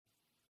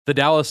The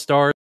Dallas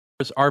Stars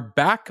are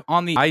back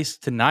on the ice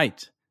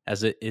tonight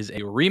as it is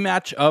a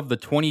rematch of the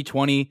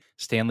 2020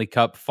 Stanley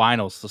Cup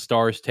Finals. The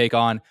Stars take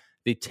on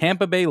the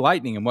Tampa Bay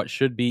Lightning in what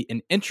should be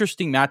an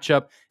interesting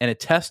matchup and a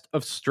test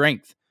of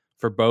strength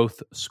for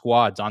both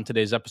squads. On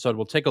today's episode,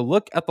 we'll take a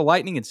look at the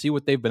Lightning and see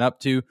what they've been up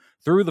to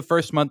through the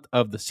first month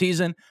of the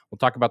season. We'll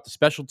talk about the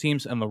special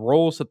teams and the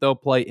roles that they'll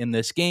play in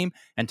this game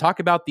and talk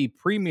about the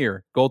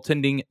premier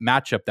goaltending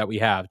matchup that we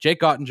have.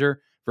 Jake Oettinger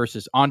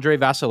versus Andrei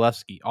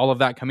Vasilevskiy. All of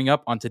that coming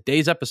up on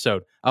today's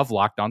episode of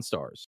Locked On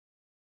Stars.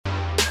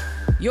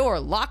 You're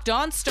Locked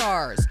On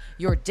Stars,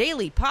 your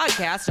daily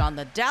podcast on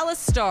the Dallas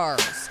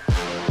Stars.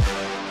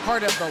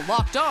 Part of the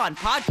Locked On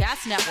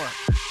Podcast Network,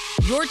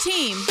 your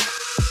team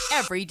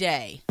every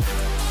day.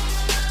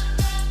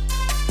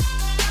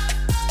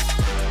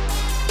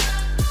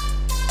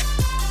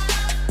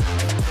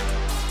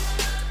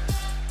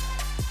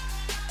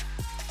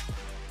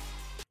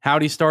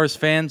 Howdy, Stars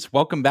fans.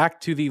 Welcome back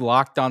to the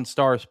Locked On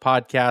Stars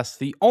podcast,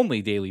 the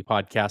only daily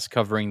podcast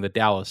covering the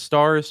Dallas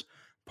Stars,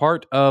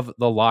 part of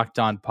the Locked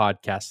On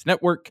Podcast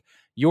Network,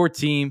 your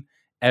team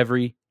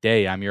every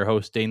day. I'm your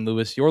host, Dane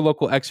Lewis, your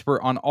local expert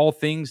on all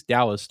things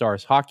Dallas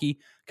Stars hockey,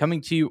 coming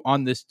to you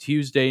on this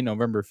Tuesday,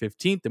 November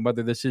 15th. And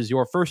whether this is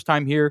your first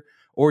time here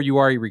or you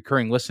are a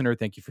recurring listener,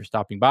 thank you for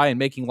stopping by and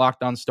making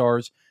Locked On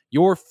Stars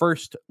your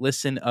first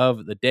listen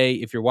of the day.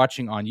 If you're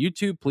watching on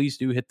YouTube, please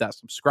do hit that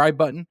subscribe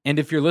button. And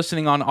if you're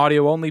listening on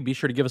audio only, be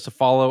sure to give us a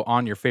follow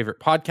on your favorite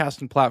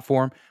podcasting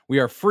platform. We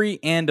are free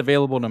and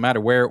available no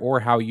matter where or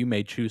how you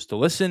may choose to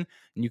listen.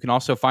 And you can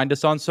also find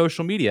us on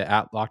social media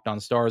at Locked On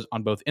Stars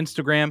on both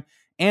Instagram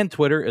and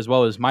Twitter, as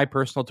well as my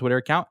personal Twitter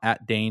account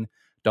at Dane_Lewis.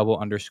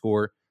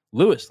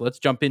 Let's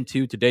jump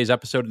into today's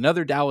episode.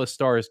 Another Dallas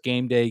Stars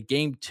game day,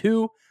 game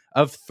 2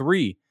 of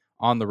 3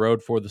 on the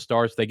road for the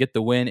Stars. They get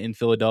the win in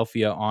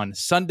Philadelphia on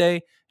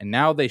Sunday, and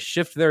now they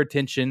shift their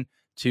attention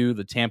to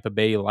the Tampa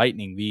Bay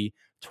Lightning, the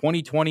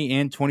 2020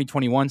 and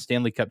 2021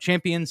 Stanley Cup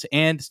champions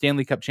and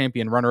Stanley Cup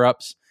champion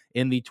runner-ups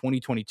in the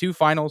 2022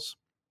 finals.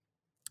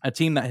 A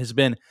team that has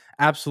been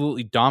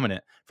absolutely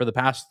dominant for the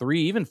past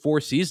 3, even 4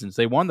 seasons.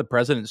 They won the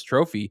President's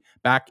Trophy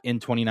back in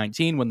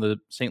 2019 when the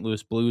St.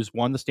 Louis Blues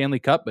won the Stanley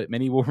Cup, but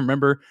many will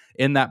remember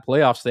in that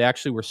playoffs, they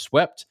actually were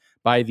swept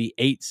by the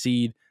 8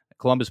 seed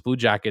Columbus Blue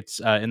Jackets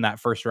in that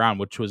first round,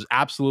 which was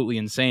absolutely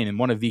insane and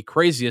one of the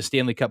craziest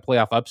Stanley Cup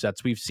playoff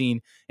upsets we've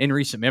seen in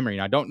recent memory.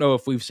 And I don't know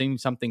if we've seen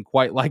something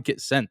quite like it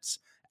since.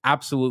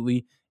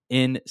 Absolutely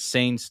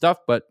insane stuff.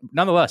 But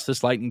nonetheless,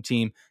 this Lightning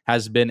team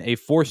has been a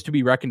force to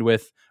be reckoned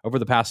with over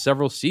the past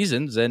several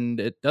seasons, and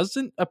it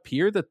doesn't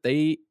appear that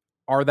they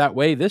are that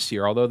way this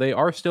year. Although they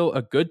are still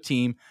a good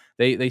team,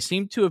 they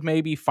seem to have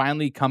maybe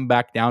finally come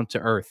back down to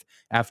earth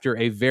after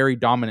a very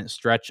dominant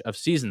stretch of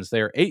seasons.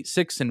 They are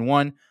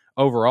 8-6-1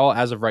 overall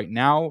as of right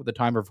now, the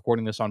time of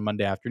recording this on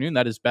Monday afternoon.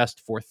 That is best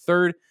for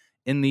third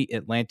in the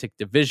Atlantic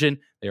Division.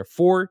 They are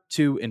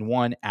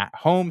 4-2-1 at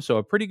home, so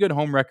a pretty good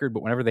home record,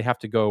 but whenever they have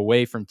to go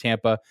away from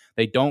Tampa,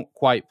 they don't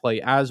quite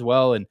play as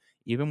well, and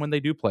even when they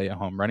do play at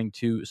home, running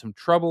into some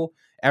trouble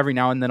every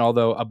now and then,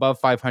 although above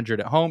 500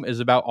 at home is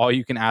about all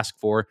you can ask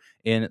for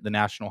in the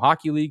National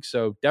Hockey League,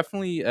 so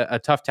definitely a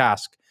tough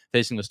task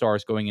facing the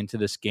Stars going into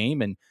this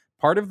game, and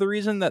part of the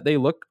reason that they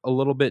look a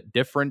little bit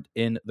different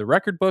in the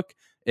record book,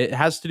 it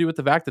has to do with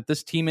the fact that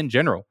this team in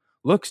general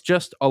looks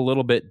just a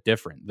little bit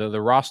different.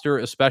 The roster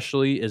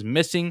especially is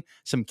missing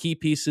some key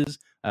pieces,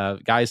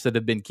 guys that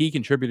have been key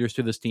contributors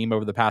to this team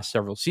over the past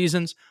several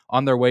seasons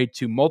on their way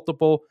to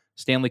multiple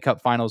Stanley Cup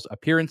Finals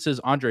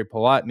appearances. Ondrej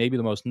Palat, maybe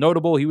the most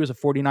notable. He was a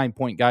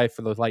 49-point guy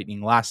for the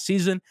Lightning last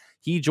season.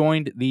 He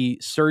joined the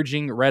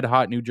surging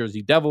red-hot New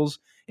Jersey Devils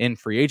in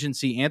free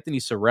agency. Anthony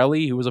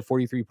Cirelli, who was a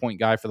 43-point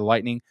guy for the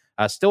Lightning,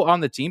 still on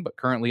the team, but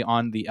currently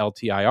on the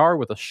LTIR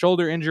with a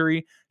shoulder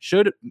injury,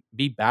 should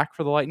be back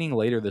for the Lightning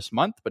later this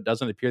month, but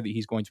doesn't appear that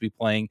he's going to be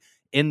playing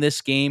in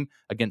this game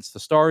against the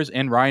Stars.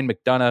 And Ryan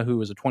McDonagh, who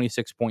was a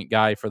 26-point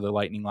guy for the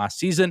Lightning last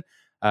season,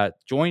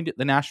 joined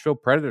the Nashville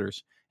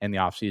Predators in the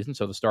offseason.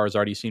 So the Stars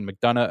already seen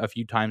McDonagh a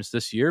few times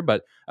this year,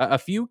 but a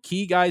few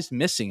key guys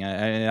missing.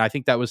 And I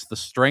think that was the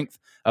strength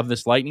of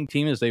this Lightning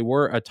team, is they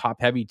were a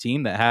top-heavy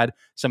team that had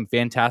some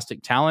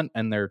fantastic talent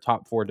in their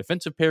top 4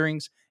 defensive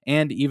pairings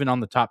and even on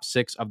the top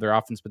 6 of their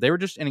offense, but they were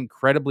just an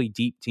incredibly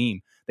deep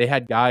team. They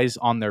had guys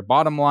on their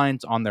bottom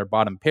lines, on their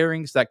bottom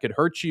pairings that could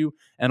hurt you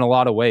in a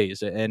lot of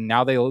ways. And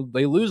now they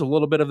lose a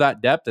little bit of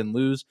that depth and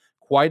lose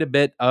quite a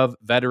bit of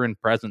veteran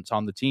presence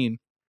on the team.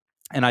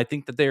 And I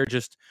think that they are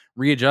just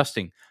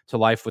readjusting to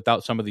life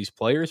without some of these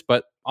players.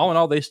 But all in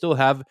all, they still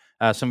have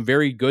some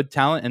very good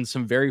talent and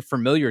some very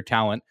familiar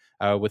talent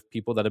with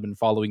people that have been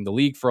following the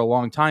league for a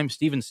long time.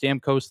 Steven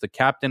Stamkos, the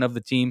captain of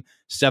the team,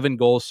 7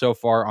 goals so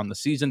far on the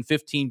season,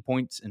 15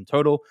 points in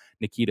total.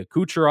 Nikita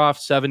Kucherov,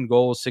 7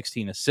 goals,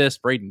 16 assists.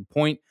 Braden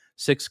Point,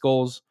 6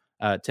 goals,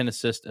 10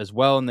 assists as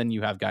well. And then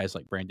you have guys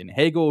like Brandon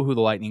Hagel, who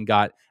the Lightning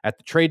got at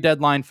the trade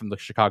deadline from the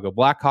Chicago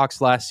Blackhawks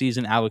last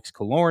season. Alex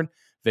Killorn,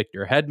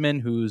 Victor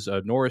Hedman, who's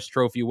a Norris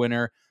Trophy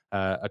winner,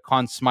 a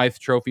Conn Smythe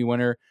Trophy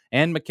winner,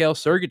 and Mikhail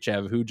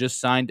Sergachev, who just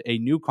signed a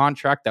new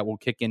contract that will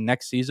kick in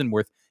next season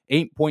worth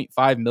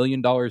 $8.5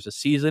 million a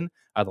season.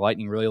 The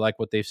Lightning really like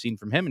what they've seen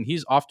from him, and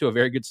he's off to a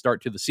very good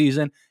start to the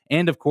season.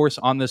 And of course,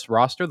 on this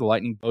roster, the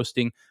Lightning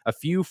boasting a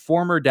few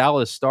former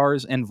Dallas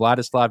Stars and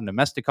Vladislav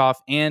Nemestikov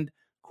and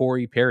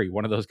Corey Perry,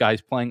 one of those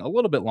guys playing a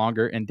little bit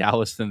longer in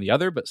Dallas than the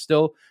other, but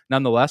still,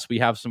 nonetheless, we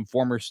have some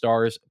former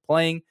Stars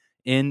playing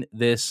in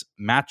this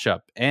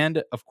matchup.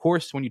 And of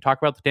course, when you talk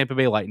about the Tampa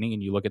Bay Lightning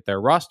and you look at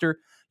their roster,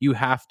 you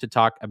have to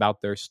talk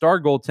about their star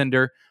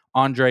goaltender,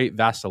 Andrei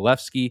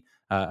Vasilevskiy,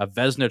 a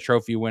Vezina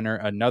Trophy winner,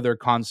 another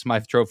Conn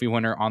Smythe Trophy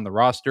winner on the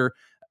roster.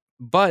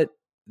 But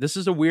this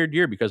is a weird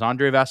year because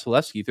Andrei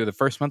Vasilevskiy, through the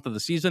first month of the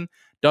season,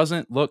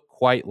 doesn't look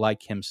quite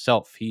like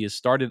himself. He has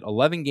started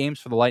 11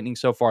 games for the Lightning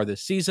so far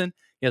this season.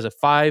 He has a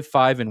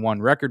 5-5-1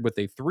 record with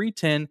a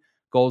 .310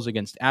 goals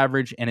against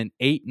average and an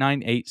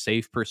 .898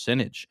 save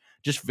percentage.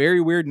 Just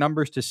very weird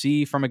numbers to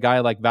see from a guy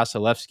like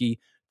Vasilevskiy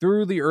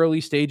through the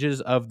early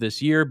stages of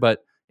this year,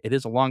 but it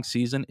is a long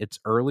season. It's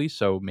early,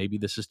 so maybe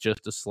this is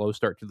just a slow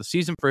start to the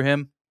season for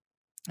him,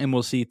 and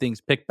we'll see things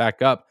pick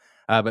back up.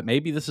 But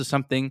maybe this is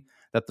something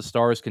that the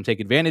Stars can take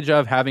advantage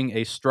of, having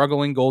a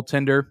struggling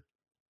goaltender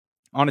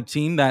on a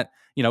team that,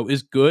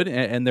 is good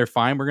and they're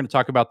fine. We're going to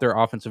talk about their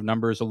offensive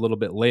numbers a little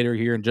bit later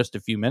here in just a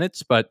few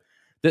minutes, but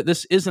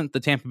this isn't the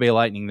Tampa Bay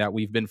Lightning that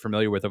we've been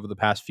familiar with over the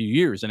past few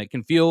years, and it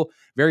can feel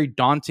very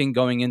daunting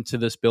going into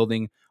this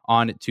building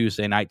on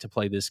Tuesday night to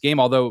play this game.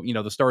 Although,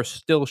 the Stars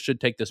still should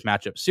take this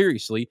matchup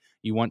seriously.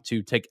 You want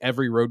to take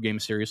every road game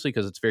seriously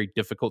because it's very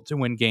difficult to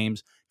win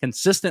games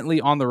consistently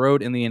on the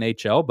road in the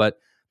NHL, but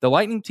the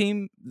Lightning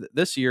team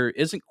this year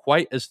isn't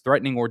quite as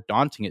threatening or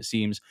daunting, it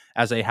seems,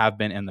 as they have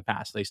been in the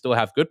past. They still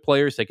have good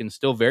players. They can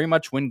still very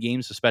much win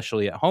games,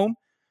 especially at home.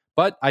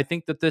 But I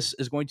think that this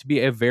is going to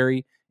be a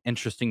very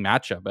interesting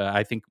matchup.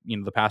 I think,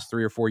 the past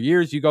 3 or 4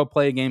 years, you go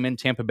play a game in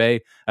Tampa Bay,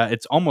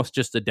 it's almost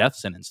just a death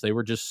sentence. They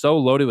were just so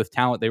loaded with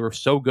talent. They were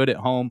so good at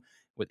home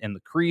in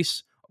the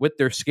crease with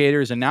their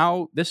skaters. And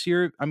now this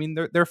year,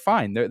 they're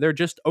fine. They're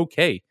just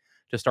okay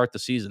to start the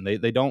season.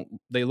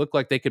 They look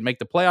like they could make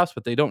the playoffs,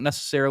 but they don't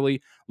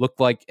necessarily look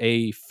like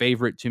a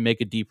favorite to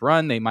make a deep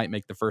run. They might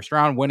make the first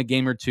round, win a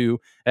game or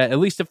two, at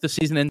least if the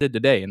season ended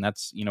today. And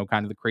that's,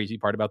 kind of the crazy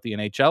part about the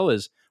NHL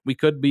is we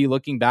could be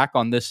looking back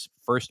on this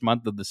first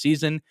month of the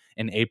season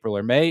in April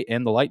or May,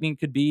 and the Lightning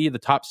could be the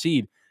top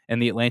seed in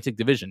the Atlantic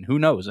Division. Who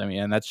knows?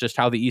 And that's just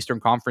how the Eastern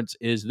Conference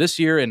is this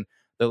year. And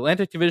the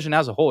Atlantic Division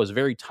as a whole is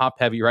very top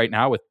heavy right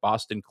now, with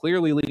Boston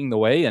clearly leading the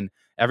way, and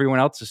everyone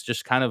else is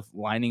just kind of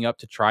lining up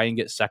to try and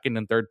get second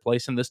and third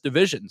place in this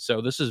division.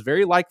 So this is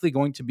very likely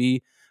going to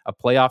be a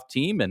playoff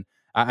team, and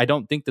I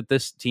don't think that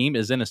this team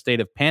is in a state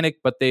of panic,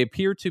 but they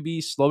appear to be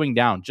slowing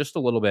down just a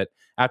little bit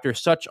after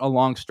such a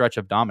long stretch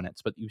of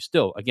dominance. But you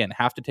still, again,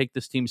 have to take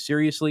this team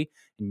seriously,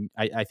 and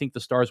I think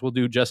the Stars will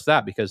do just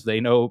that because they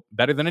know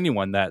better than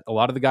anyone that a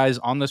lot of the guys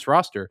on this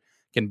roster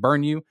can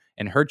burn you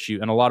and hurt you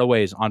in a lot of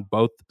ways on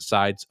both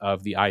sides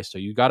of the ice. So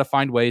you got to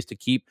find ways to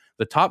keep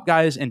the top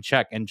guys in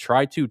check and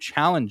try to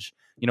challenge,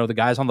 the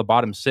guys on the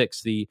bottom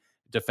six, the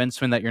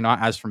defensemen that you're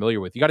not as familiar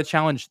with. You got to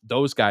challenge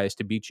those guys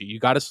to beat you. You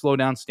got to slow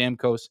down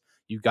Stamkos.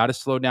 You got to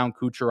slow down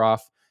Kucherov,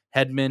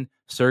 Hedman,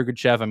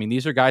 Sergachev.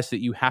 These are guys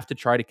that you have to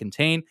try to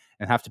contain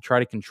and have to try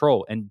to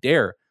control and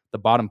dare the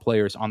bottom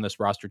players on this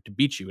roster to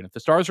beat you. And if the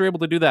Stars are able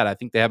to do that, I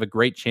think they have a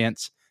great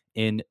chance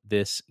in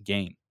this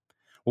game.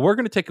 Well, we're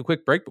going to take a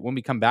quick break, but when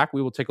we come back,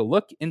 we will take a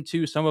look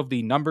into some of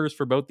the numbers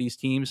for both these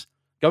teams.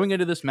 Going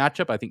into this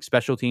matchup, I think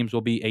special teams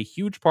will be a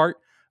huge part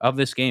of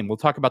this game. We'll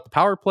talk about the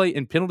power play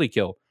and penalty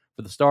kill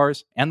for the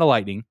Stars and the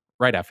Lightning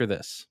right after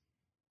this.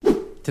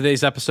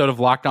 Today's episode of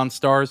Locked On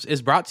Stars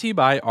is brought to you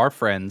by our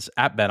friends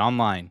at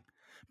BetOnline.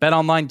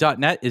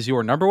 BetOnline.net is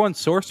your number one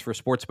source for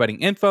sports betting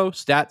info,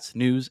 stats,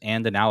 news,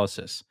 and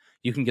analysis.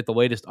 You can get the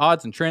latest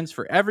odds and trends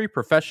for every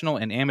professional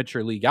and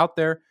amateur league out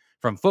there,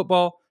 from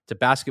football to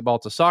basketball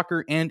to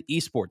soccer and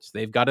esports.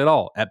 They've got it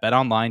all at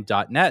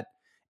betonline.net.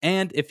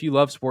 And if you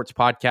love sports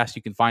podcasts,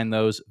 you can find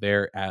those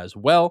there as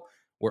well.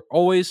 We're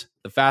always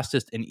the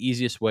fastest and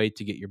easiest way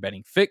to get your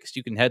betting fixed.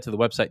 You can head to the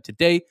website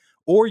today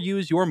or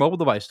use your mobile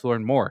device to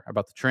learn more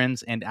about the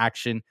trends and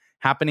action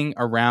happening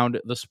around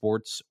the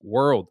sports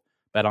world.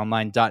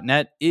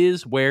 BetOnline.net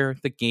is where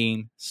the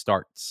game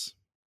starts.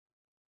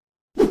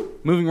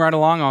 Moving right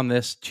along on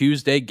this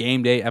Tuesday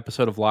game day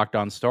episode of Locked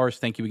On Stars,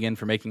 thank you again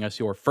for making us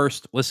your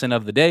first listen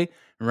of the day.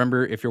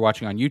 Remember, if you're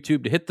watching on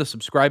YouTube, to hit the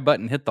subscribe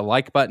button, hit the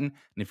like button,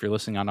 and if you're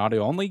listening on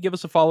audio only, give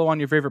us a follow on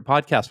your favorite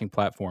podcasting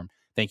platform.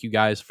 Thank you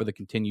guys for the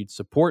continued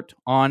support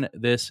on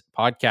this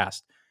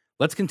podcast.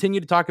 Let's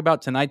continue to talk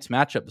about tonight's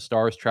matchup. The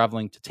Stars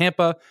traveling to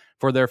Tampa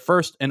for their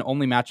first and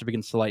only matchup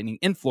against the Lightning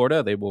in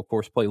Florida. They will, of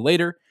course, play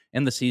later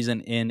in the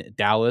season in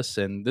Dallas,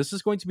 and this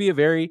is going to be a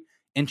very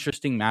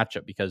interesting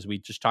matchup because we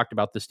just talked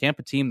about this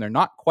Tampa team. They're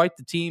not quite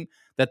the team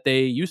that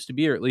they used to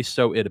be, or at least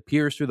so it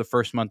appears through the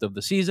first month of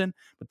the season,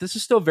 but this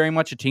is still very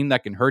much a team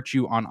that can hurt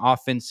you on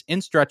offense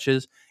in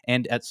stretches,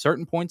 and at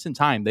certain points in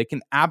time, they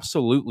can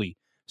absolutely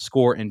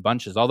score in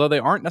bunches. Although they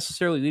aren't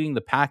necessarily leading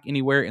the pack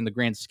anywhere in the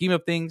grand scheme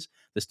of things,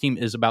 this team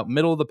is about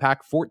middle of the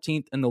pack,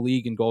 14th in the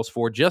league in goals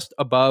for, just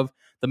above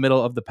the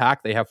middle of the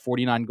pack. They have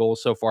 49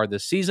 goals so far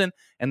this season,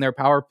 and their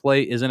power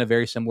play is in a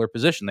very similar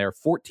position. They are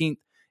 14th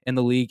in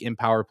the league in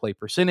power play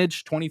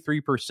percentage,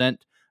 23%.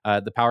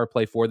 The power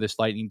play for this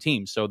Lightning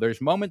team. So there's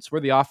moments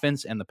where the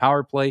offense and the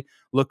power play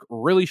look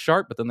really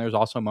sharp, but then there's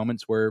also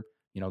moments where,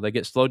 they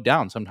get slowed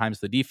down. Sometimes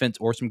the defense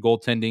or some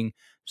goaltending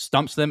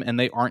stumps them and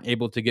they aren't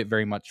able to get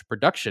very much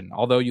production.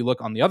 Although you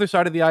look on the other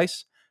side of the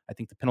ice, I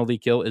think the penalty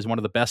kill is one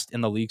of the best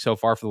in the league so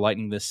far for the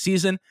Lightning this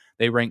season.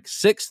 They rank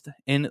 6th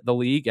in the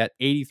league at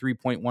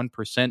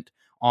 83.1%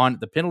 on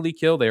the penalty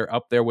kill. They are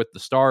up there with the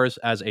Stars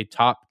as a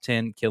top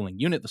 10 killing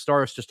unit. The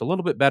Stars just a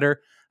little bit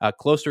better,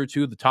 closer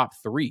to the top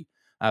 3.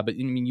 But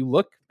I mean, you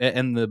look at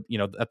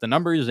the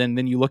numbers, and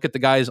then you look at the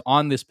guys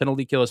on this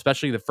penalty kill,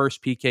 especially the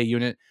first PK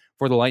unit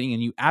for the Lightning,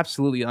 and you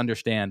absolutely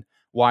understand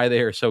why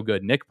they are so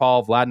good. Nick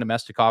Paul, Vlad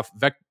Namestnikov,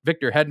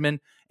 Victor Hedman,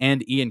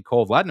 and Ian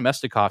Cole. Vlad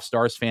Namestnikov,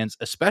 Stars fans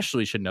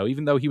especially should know,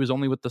 even though he was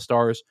only with the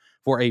Stars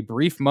for a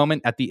brief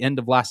moment at the end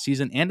of last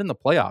season and in the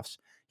playoffs.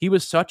 He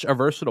was such a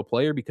versatile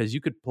player because you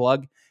could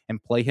plug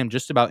and play him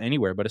just about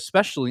anywhere, but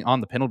especially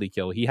on the penalty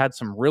kill. He had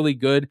some really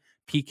good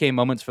PK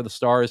moments for the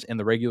Stars in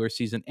the regular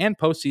season and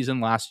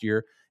postseason last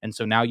year. And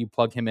so now you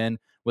plug him in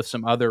with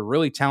some other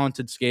really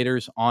talented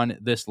skaters on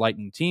this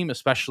Lightning team,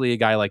 especially a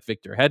guy like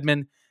Victor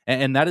Hedman.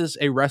 And that is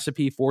a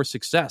recipe for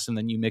success. And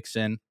then you mix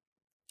in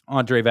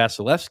Andrei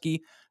Vasilevsky,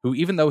 who,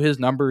 even though his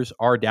numbers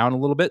are down a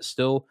little bit,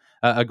 still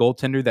a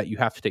goaltender that you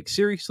have to take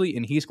seriously.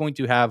 And he's going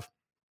to have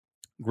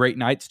great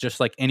nights just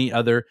like any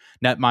other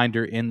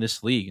netminder in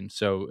this league. And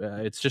so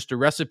it's just a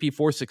recipe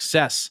for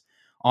success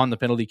on the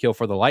penalty kill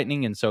for the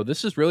Lightning. And so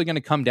this is really going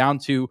to come down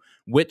to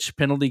which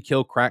penalty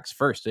kill cracks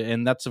first.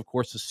 And that's, of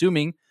course,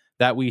 assuming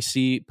that we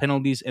see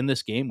penalties in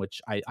this game,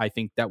 which I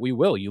think that we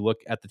will. You look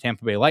at the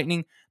Tampa Bay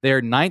Lightning, they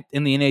are 9th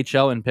in the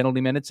NHL in penalty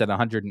minutes at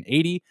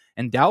 180.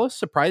 And Dallas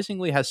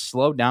surprisingly has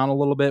slowed down a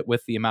little bit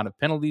with the amount of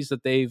penalties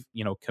that they've,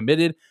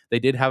 committed. They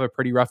did have a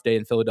pretty rough day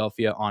in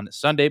Philadelphia on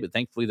Sunday, but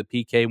thankfully the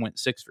PK went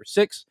 6 for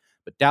 6.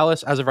 But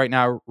Dallas, as of right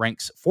now,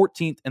 ranks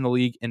 14th in the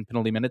league in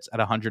penalty minutes at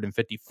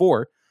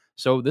 154.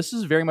 So this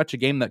is very much a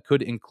game that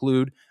could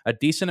include a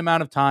decent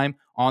amount of time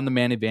on the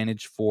man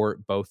advantage for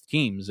both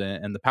teams.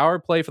 And the power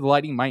play for the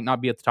Lightning might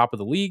not be at the top of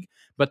the league,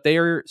 but they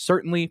are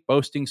certainly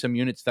boasting some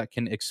units that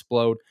can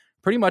explode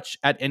pretty much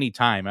at any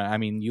time. I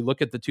mean, you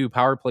look at the 2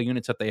 power play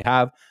units that they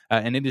have,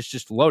 and it is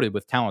just loaded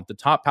with talent. The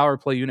top power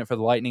play unit for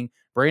the Lightning,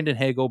 Brandon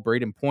Hagel,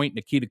 Braden Point,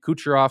 Nikita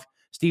Kucherov,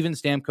 Steven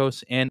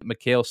Stamkos, and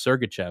Mikhail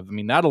Sergachev. I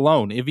mean, that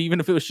alone, even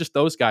if it was just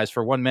those guys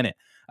for 1 minute,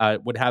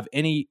 would have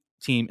any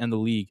team in the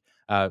league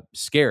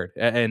scared.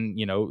 And,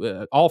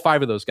 all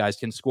 5 of those guys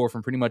can score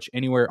from pretty much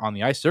anywhere on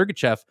the ice.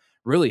 Sergachev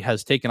really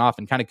has taken off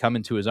and kind of come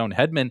into his own.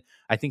 Hedman,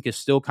 I think, is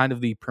still kind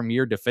of the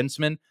premier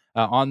defenseman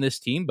on this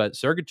team, but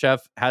Sergachev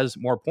has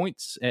more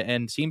points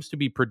and seems to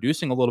be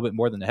producing a little bit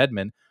more than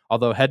Hedman,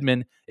 although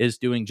Hedman is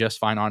doing just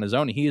fine on his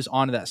own. He is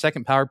on that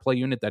second power play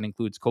unit that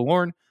includes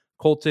Killorn,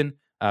 Colton,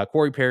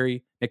 Corey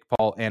Perry, Nick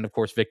Paul, and of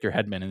course Victor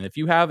Hedman. And if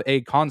you have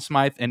a Conn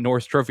Smythe and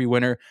Norris Trophy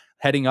winner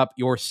heading up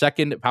your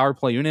second power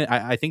play unit,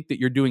 I think that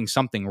you're doing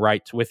something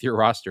right with your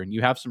roster, and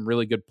you have some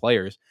really good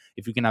players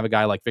if you can have a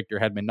guy like Victor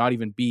Hedman not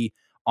even be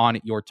on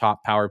your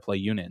top power play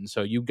unit. And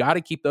so you got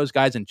to keep those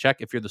guys in check.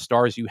 If you're the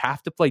Stars, you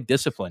have to play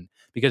discipline,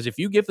 because if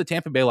you give the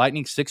Tampa Bay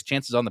Lightning 6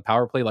 chances on the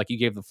power play like you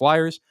gave the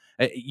Flyers,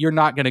 you're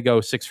not going to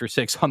go 6 for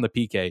 6 on the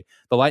PK.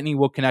 The Lightning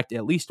will connect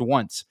at least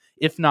once,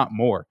 if not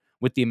more,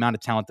 with the amount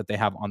of talent that they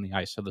have on the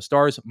ice. So the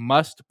Stars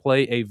must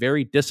play a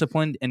very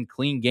disciplined and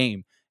clean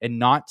game and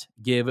not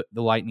give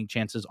the Lightning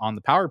chances on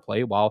the power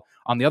play, while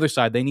on the other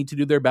side, they need to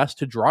do their best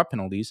to draw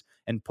penalties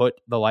and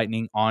put the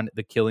Lightning on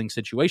the killing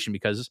situation,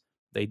 because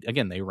they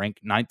rank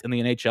 9th in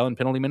the NHL in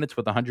penalty minutes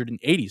with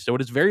 180. So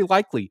it is very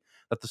likely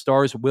that the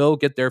Stars will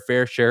get their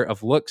fair share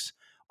of looks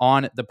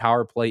on the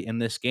power play in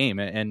this game.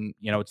 And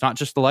it's not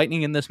just the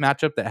Lightning in this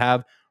matchup that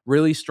have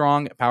really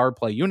strong power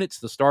play units.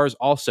 The Stars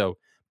also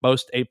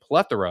boast a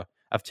plethora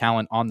of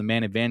talent on the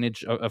man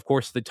advantage. Of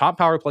course, the top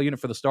power play unit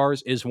for the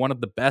Stars is one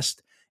of the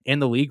best in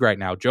the league right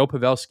now. Joe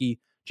Pavelski,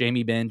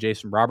 Jamie Benn,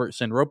 Jason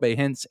Robertson, Roope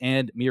Hintz,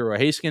 and Miro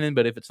Heiskanen.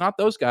 But if it's not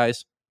those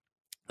guys,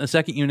 the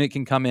second unit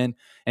can come in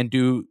and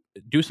do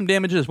some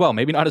damage as well.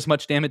 Maybe not as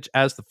much damage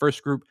as the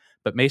first group,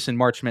 but Mason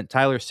Marchment,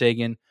 Tyler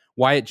Seguin,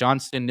 Wyatt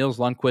Johnston, Nils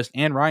Lundqvist,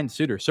 and Ryan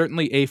Suter.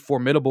 Certainly a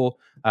formidable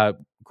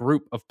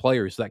group of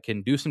players that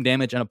can do some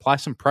damage and apply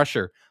some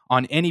pressure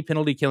on any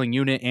penalty killing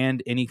unit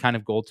and any kind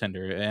of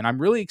goaltender. And I'm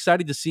really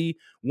excited to see,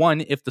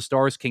 one, if the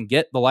Stars can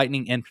get the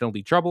Lightning in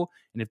penalty trouble,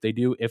 and if they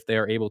do, if they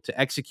are able to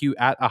execute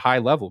at a high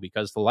level,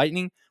 because the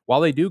Lightning,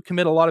 while they do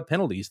commit a lot of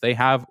penalties, they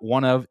have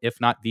one of,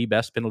 if not the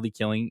best penalty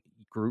killing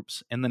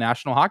groups in the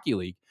National Hockey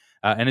League.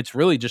 And it's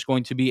really just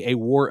going to be a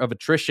war of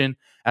attrition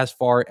as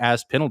far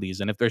as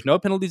penalties. And if there's no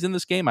penalties in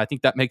this game, I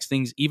think that makes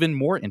things even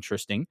more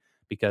interesting,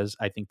 because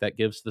I think that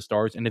gives the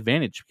Stars an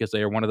advantage, because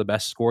they are one of the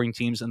best scoring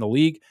teams in the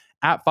league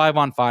at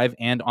 5-on-5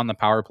 and on the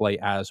power play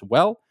as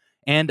well.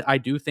 And I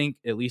do think,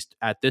 at least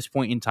at this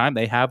point in time,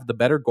 they have the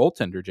better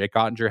goaltender. Jake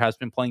Ottinger has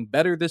been playing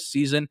better this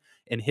season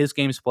in his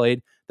games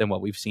played than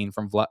what we've seen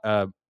from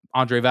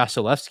Andrei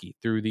Vasilevsky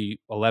through the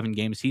 11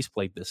 games he's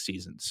played this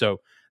season. So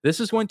this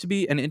is going to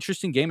be an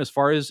interesting game as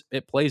far as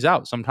it plays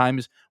out.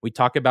 Sometimes we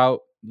talk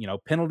about,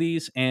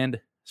 penalties and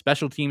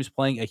special teams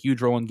playing a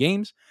huge role in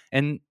games,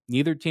 and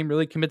neither team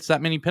really commits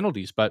that many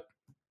penalties, but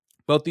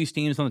both these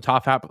teams on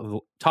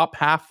the top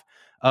half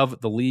of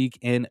the league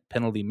in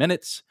penalty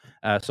minutes.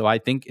 So I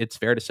think it's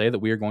fair to say that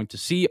we are going to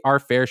see our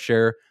fair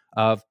share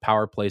of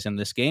power plays in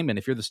this game. And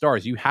if you're the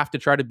Stars, you have to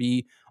try to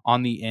be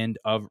on the end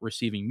of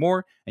receiving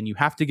more, and you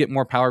have to get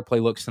more power play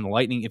looks than the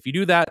Lightning. If you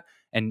do that,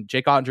 and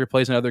Jake Ottinger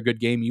plays another good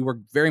game, you are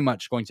very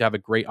much going to have a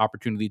great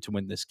opportunity to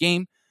win this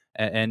game.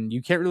 And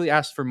you can't really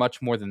ask for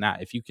much more than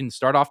that. If you can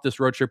start off this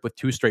road trip with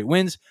 2 straight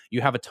wins, you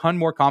have a ton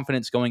more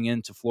confidence going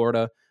into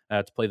Florida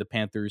to play the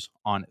Panthers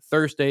on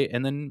Thursday.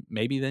 And then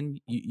maybe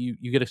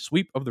you get a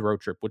sweep of the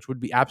road trip, which would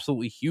be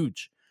absolutely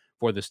huge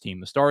for this team.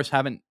 The Stars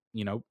haven't,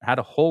 had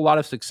a whole lot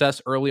of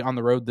success early on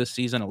the road this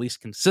season, at least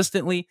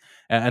consistently.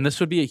 And this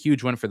would be a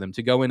huge win for them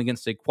to go in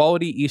against a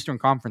quality Eastern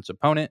Conference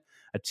opponent,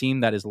 a team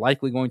that is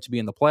likely going to be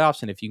in the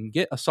playoffs. And if you can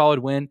get a solid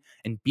win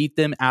and beat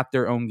them at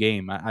their own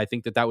game, I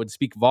think that would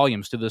speak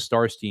volumes to the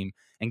Stars team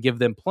and give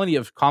them plenty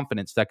of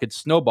confidence that could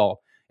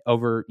snowball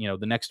over,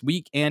 the next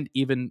week and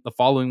even the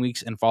following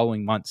weeks and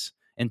following months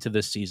into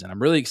this season.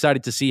 I'm really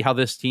excited to see how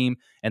this team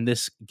and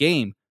this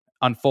game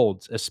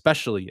unfolds,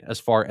 especially as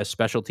far as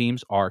special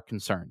teams are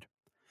concerned.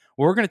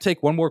 Well, we're going to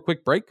take one more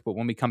quick break, but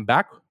when we come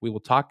back, we will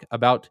talk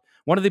about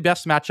one of the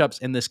best matchups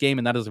in this game,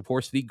 and that is, of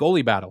course, the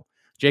goalie battle.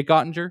 Jake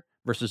Ottinger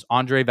versus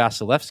Andrei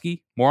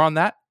Vasilevsky. More on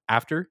that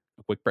after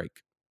a quick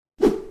break.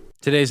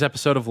 Today's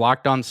episode of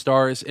Locked On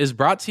Stars is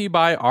brought to you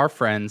by our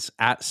friends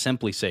at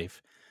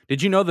SimpliSafe.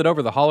 Did you know that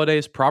over the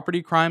holidays,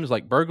 property crimes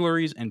like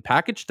burglaries and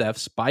package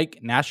thefts spike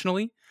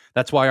nationally?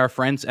 That's why our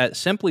friends at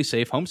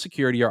SimpliSafe Home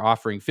Security are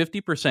offering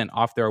 50%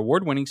 off their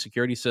award-winning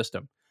security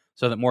system,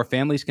 so that more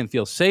families can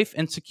feel safe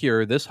and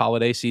secure this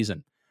holiday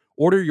season.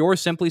 Order your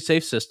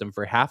SimpliSafe system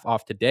for half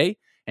off today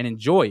and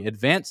enjoy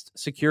advanced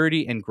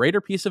security and greater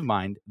peace of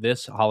mind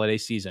this holiday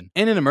season.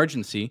 In an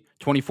emergency,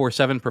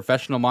 24/7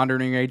 professional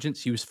monitoring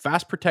agents use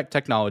Fast Protect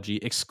technology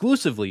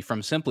exclusively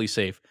from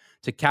SimpliSafe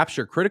to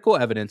capture critical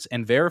evidence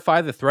and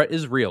verify the threat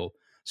is real,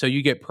 so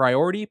you get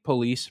priority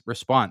police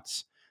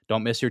response.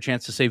 Don't miss your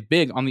chance to save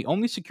big on the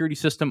only security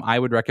system I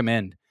would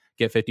recommend.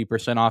 Get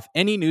 50% off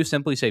any new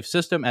SimpliSafe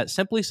system at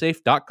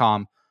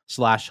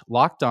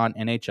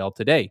simplisafe.com/LockedOnNHL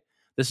today.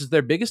 This is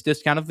their biggest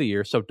discount of the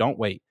year, so don't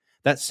wait.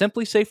 That's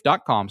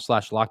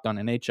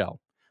simplisafe.com/LockedOnNHL.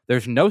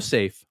 There's no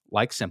safe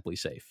like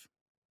SimpliSafe.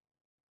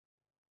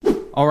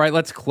 All right,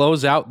 let's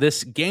close out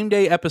this game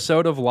day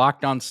episode of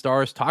Locked On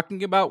Stars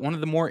talking about one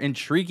of the more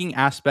intriguing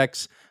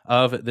aspects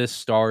of this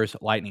Stars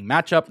Lightning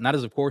matchup, and that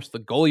is, of course, the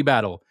goalie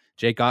battle.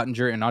 Jake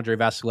Ottinger and Andrei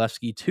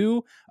Vasilevsky,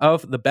 2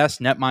 of the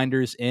best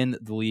netminders in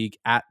the league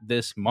at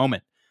this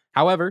moment.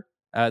 However,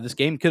 this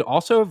game could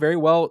also very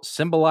well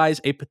symbolize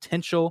a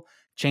potential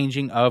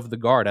changing of the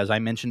guard. As I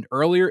mentioned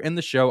earlier in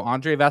the show,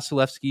 Andrei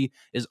Vasilevsky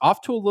is off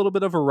to a little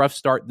bit of a rough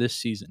start this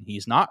season.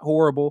 He's not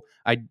horrible.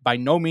 I by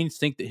no means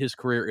think that his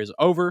career is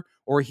over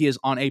or he is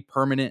on a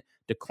permanent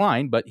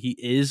decline, but he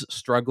is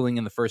struggling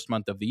in the first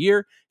month of the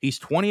year. He's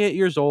 28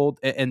 years old,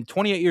 and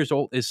 28 years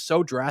old is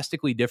so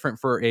drastically different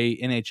for a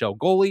NHL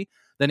goalie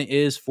than it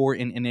is for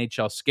an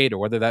NHL skater,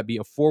 whether that be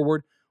a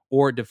forward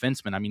or a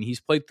defenseman. I mean,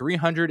 he's played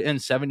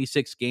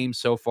 376 games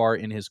so far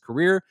in his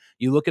career.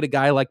 You look at a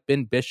guy like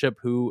Ben Bishop,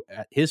 who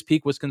at his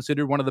peak was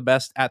considered one of the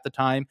best at the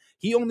time.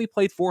 He only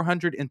played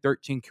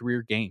 413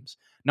 career games.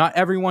 Not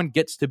everyone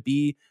gets to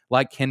be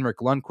like Henrik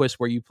Lundqvist,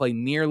 where you play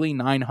nearly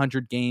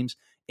 900 games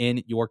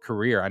in your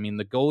career. I mean,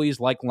 the goalies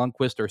like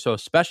Lundqvist are so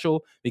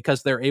special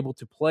because they're able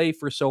to play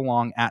for so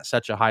long at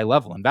such a high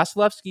level. And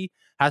Vasilevsky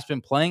has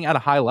been playing at a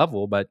high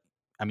level, but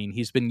I mean,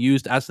 he's been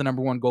used as the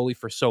number one goalie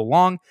for so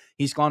long.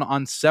 He's gone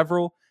on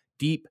several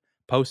deep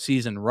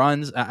postseason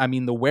runs. I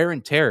mean, the wear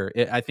and tear,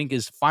 I think,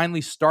 is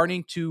finally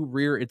starting to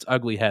rear its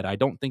ugly head. I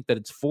don't think that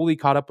it's fully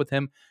caught up with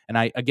him. And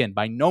I, again,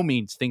 by no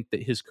means think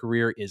that his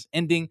career is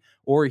ending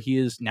or he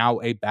is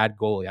now a bad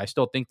goalie. I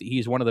still think that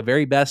he's one of the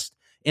very best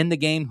in the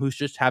game who's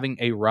just having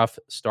a rough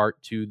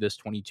start to this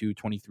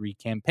 22-23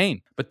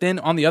 campaign. But then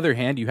on the other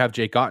hand, you have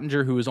Jake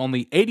Ottinger, who is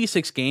only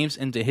 86 games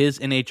into his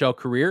NHL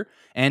career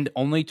and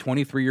only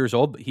 23 years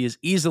old, but he has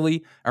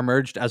easily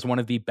emerged as one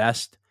of the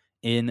best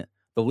in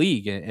the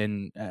league.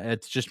 And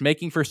it's just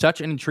making for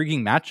such an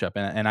intriguing matchup.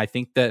 And I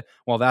think that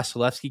while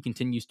Vasilevsky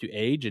continues to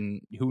age,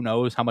 and who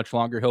knows how much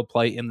longer he'll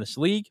play in this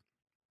league,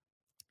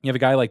 you have a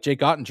guy like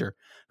Jake Ottinger,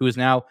 who has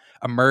now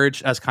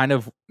emerged as kind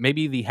of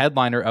maybe the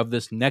headliner of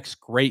this next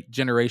great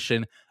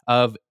generation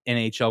of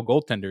NHL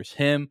goaltenders.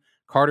 Him,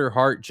 Carter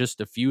Hart, just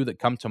a few that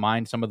come to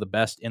mind, some of the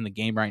best in the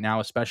game right now,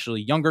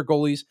 especially younger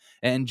goalies.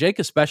 And Jake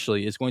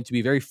especially is going to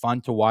be very fun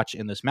to watch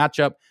in this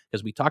matchup,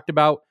 because we talked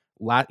about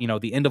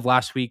the end of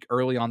last week,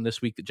 early on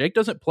this week, that Jake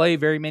doesn't play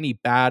very many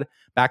bad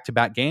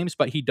back-to-back games,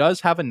 but he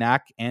does have a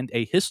knack and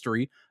a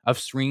history of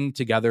stringing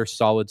together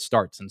solid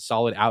starts and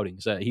solid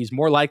outings. He's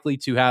more likely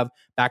to have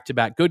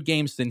back-to-back good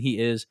games than he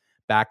is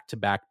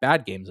back-to-back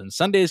bad games. And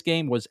Sunday's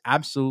game was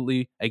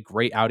absolutely a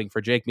great outing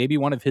for Jake, maybe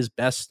one of his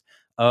best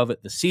of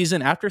the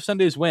season. After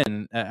Sunday's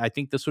win, I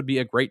think this would be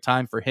a great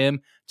time for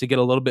him to get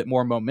a little bit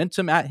more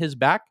momentum at his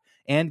back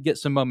and get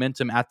some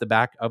momentum at the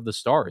back of the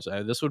Stars.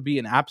 This would be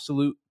an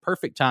absolute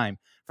perfect time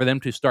for them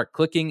to start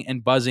clicking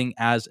and buzzing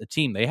as a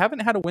team. They haven't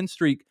had a win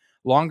streak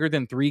longer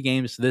than 3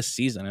 games this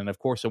season. And of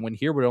course, a win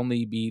here would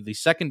only be the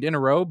second in a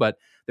row, but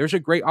there's a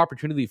great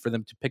opportunity for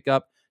them to pick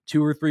up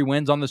 2 or 3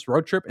 wins on this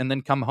road trip and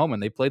then come home.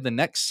 And they play the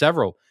next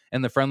several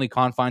in the friendly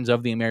confines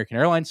of the American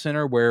Airlines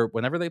Center, where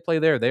whenever they play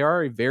there, they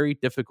are a very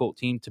difficult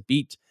team to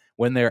beat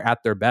when they're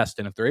at their best.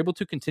 And if they're able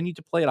to continue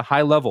to play at a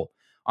high level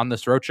on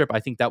this road trip, I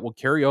think that will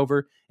carry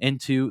over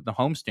into the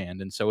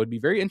homestand. And so it'd be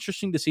very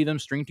interesting to see them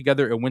string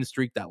together a win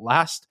streak that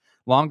lasts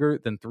longer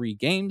than 3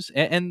 games.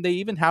 And they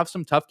even have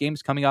some tough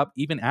games coming up,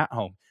 even at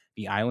home.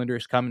 The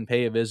Islanders come and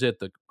pay a visit.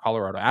 The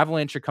Colorado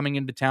Avalanche are coming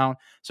into town.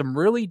 Some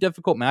really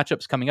difficult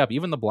matchups coming up.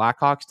 Even the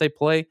Blackhawks they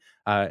play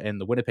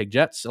and the Winnipeg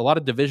Jets. A lot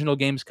of divisional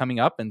games coming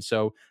up. And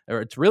so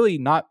it's really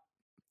not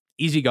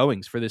easy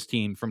goings for this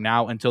team from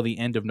now until the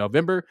end of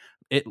November.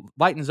 It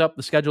lightens up.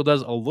 The schedule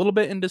does a little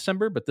bit in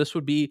December, but this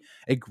would be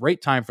a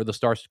great time for the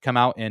Stars to come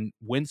out and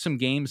win some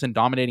games in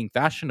dominating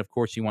fashion. Of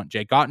course, you want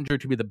Jake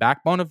Oettinger to be the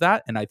backbone of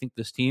that. And I think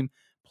this team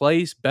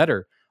plays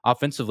better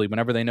offensively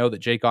whenever they know that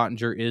Jake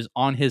Oettinger is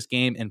on his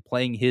game and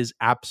playing his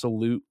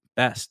absolute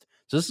best.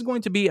 So this is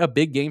going to be a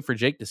big game for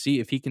Jake to see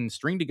if he can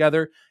string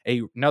together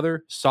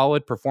another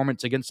solid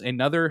performance against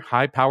another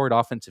high-powered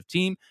offensive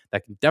team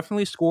that can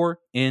definitely score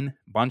in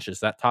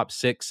bunches. That top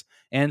 6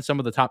 and some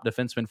of the top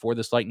defensemen for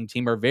this Lightning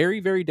team are very,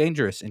 very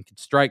dangerous and can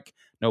strike,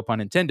 no pun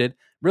intended,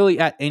 really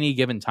at any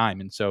given time.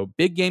 And so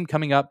big game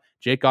coming up.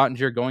 Jake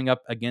Oettinger going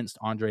up against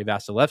Andrei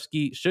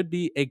Vasilevskiy should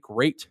be a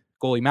great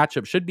goalie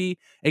matchup, should be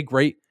a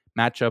great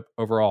matchup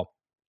overall.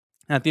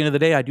 At the end of the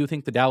day, I do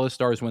think the Dallas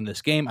Stars win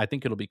this game. I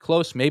think it'll be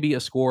close, maybe a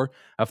score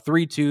of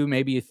 3-2,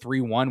 maybe a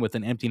 3-1 with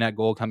an empty net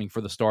goal coming for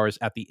the Stars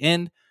at the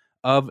end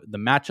of the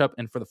matchup.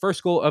 And for the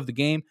first goal of the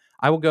game,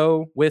 I will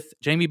go with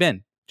Jamie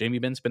Benn. Jamie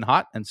Benn's been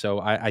hot, and so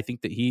I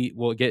think that he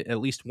will get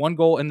at least 1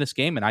 goal in this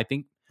game, and I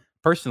think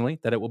personally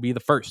that it will be the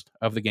first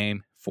of the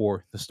game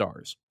for the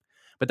Stars.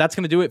 But that's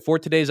going to do it for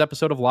today's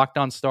episode of Locked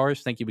On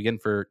Stars. Thank you again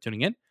for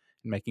tuning in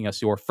and making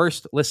us your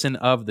first listen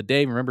of the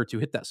day. Remember to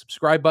hit that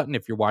subscribe button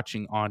if you're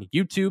watching on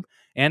YouTube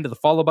and the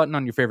follow button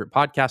on your favorite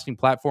podcasting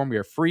platform. We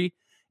are free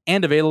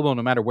and available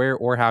no matter where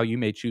or how you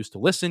may choose to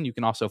listen. You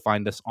can also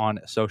find us on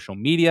social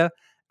media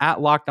at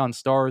Locked On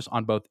Stars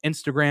on both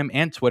Instagram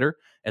and Twitter,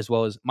 as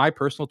well as my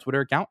personal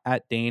Twitter account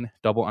at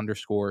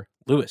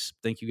Dane_Lewis.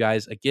 Thank you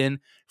guys again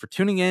for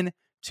tuning in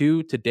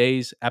to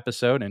today's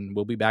episode, and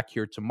we'll be back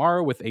here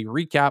tomorrow with a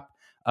recap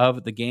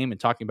of the game and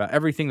talking about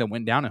everything that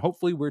went down. And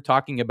hopefully we're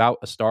talking about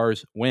a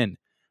Stars win.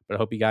 But I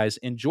hope you guys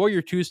enjoy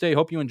your Tuesday.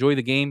 Hope you enjoy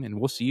the game, and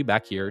we'll see you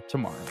back here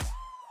tomorrow.